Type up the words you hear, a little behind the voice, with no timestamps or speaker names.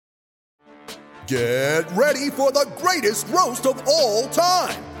Get ready for the greatest roast of all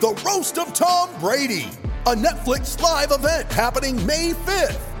time, the Roast of Tom Brady, a Netflix live event happening May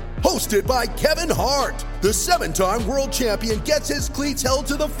 5th. Hosted by Kevin Hart, the 7-time world champion gets his cleats held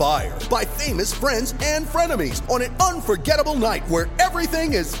to the fire by famous friends and frenemies on an unforgettable night where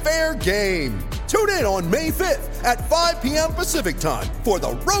everything is fair game. Tune in on May 5th at 5 p.m. Pacific time for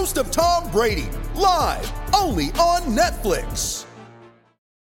the Roast of Tom Brady, live only on Netflix.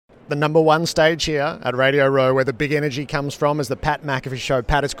 The number one stage here at Radio Row, where the big energy comes from, is the Pat McAfee Show.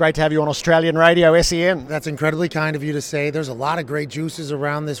 Pat, it's great to have you on Australian radio, SEN. That's incredibly kind of you to say. There's a lot of great juices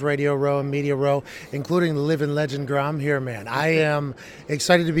around this Radio Row and Media Row, including the living legend Graham here, man. I am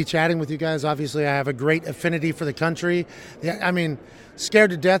excited to be chatting with you guys. Obviously, I have a great affinity for the country.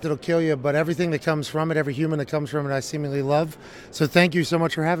 Scared to death, it'll kill you, but everything that comes from it, every human that comes from it, I seemingly love. So thank you so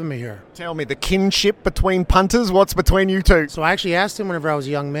much for having me here. Tell me, the kinship between punters, what's between you two? So I actually asked him whenever I was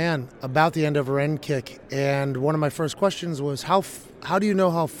a young man about the end-over end kick, and one of my first questions was, how do you know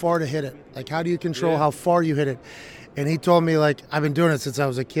how far to hit it? Like, how do you control how far you hit it? And he told me, like, I've been doing it since I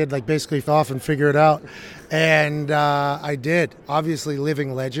was a kid, like, basically off and figure it out. And I did. Obviously,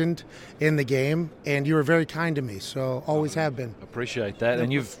 living legend in the game. And you were very kind to me, so always have been. Appreciate that.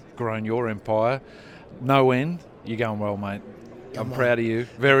 And you've grown your empire. No end. You're going well, mate. I'm proud of you.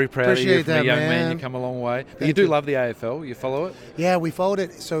 Very proud of you. From a young man, you come a long way. But you do love the AFL. You follow it? Yeah, we followed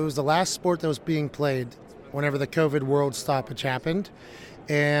it. So it was the last sport that was being played whenever the COVID world stoppage happened.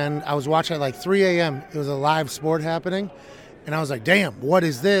 And I was watching at like 3 a.m. It was a live sport happening. And I was like, damn, what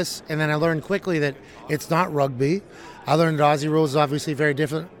is this? And then I learned quickly that it's not rugby. I learned that Aussie rules is obviously very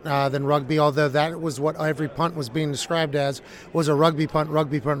different than rugby, although that was what every punt was being described as, was a rugby punt,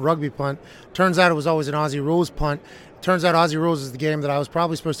 rugby punt, rugby punt. Turns out it was always an Aussie rules punt. Turns out Aussie rules is the game that I was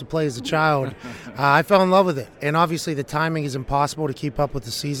probably supposed to play as a child. I fell in love with it. And obviously the timing is impossible to keep up with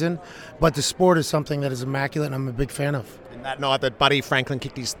the season, but the sport is something that is immaculate and I'm a big fan of. And that night that Buddy Franklin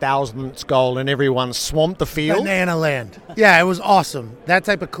kicked his 1000th goal and everyone swamped the field. Banana land. Yeah, it was awesome. That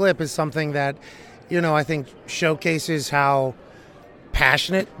type of clip is something that, I think showcases how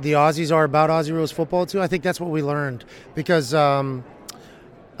passionate the Aussies are about Aussie rules football too. I think that's what we learned because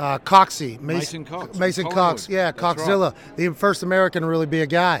Coxie, Mason Cox, yeah, Coxzilla, right. The first American to really be a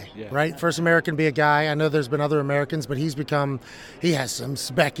guy, right? First American to be a guy. I know there's been other Americans, but he has some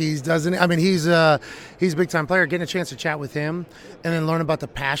speckies, doesn't he? I mean, he's a big time player. Getting a chance to chat with him and then learn about the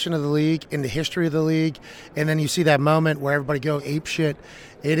passion of the league and the history of the league, and then you see that moment where everybody go ape shit.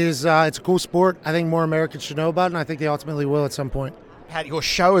 It's a cool sport. I think more Americans should know about it, and I think they ultimately will at some point. Pat, your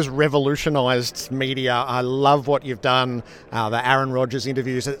show has revolutionised media. I love what you've done, the Aaron Rodgers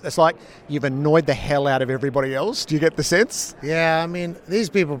interviews. It's like you've annoyed the hell out of everybody else. Do you get the sense? Yeah, I mean, these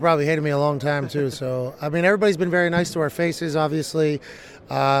people probably hated me a long time too. So, I mean, everybody's been very nice to our faces, obviously.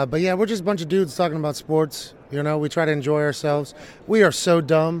 But yeah, we're just a bunch of dudes talking about sports. We try to enjoy ourselves. We are so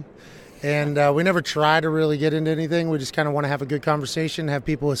dumb. And we never try to really get into anything. We just kind of want to have a good conversation, have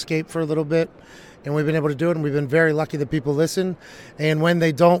people escape for a little bit. And we've been able to do it, and we've been very lucky that people listen. And when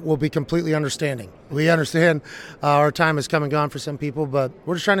they don't, we'll be completely understanding. We understand our time has come and gone for some people, but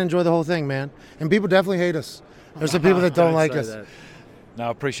we're just trying to enjoy the whole thing, man. And people definitely hate us. There's some people that don't like us. No, I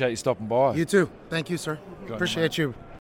appreciate you stopping by. You too. Thank you, sir. Appreciate you.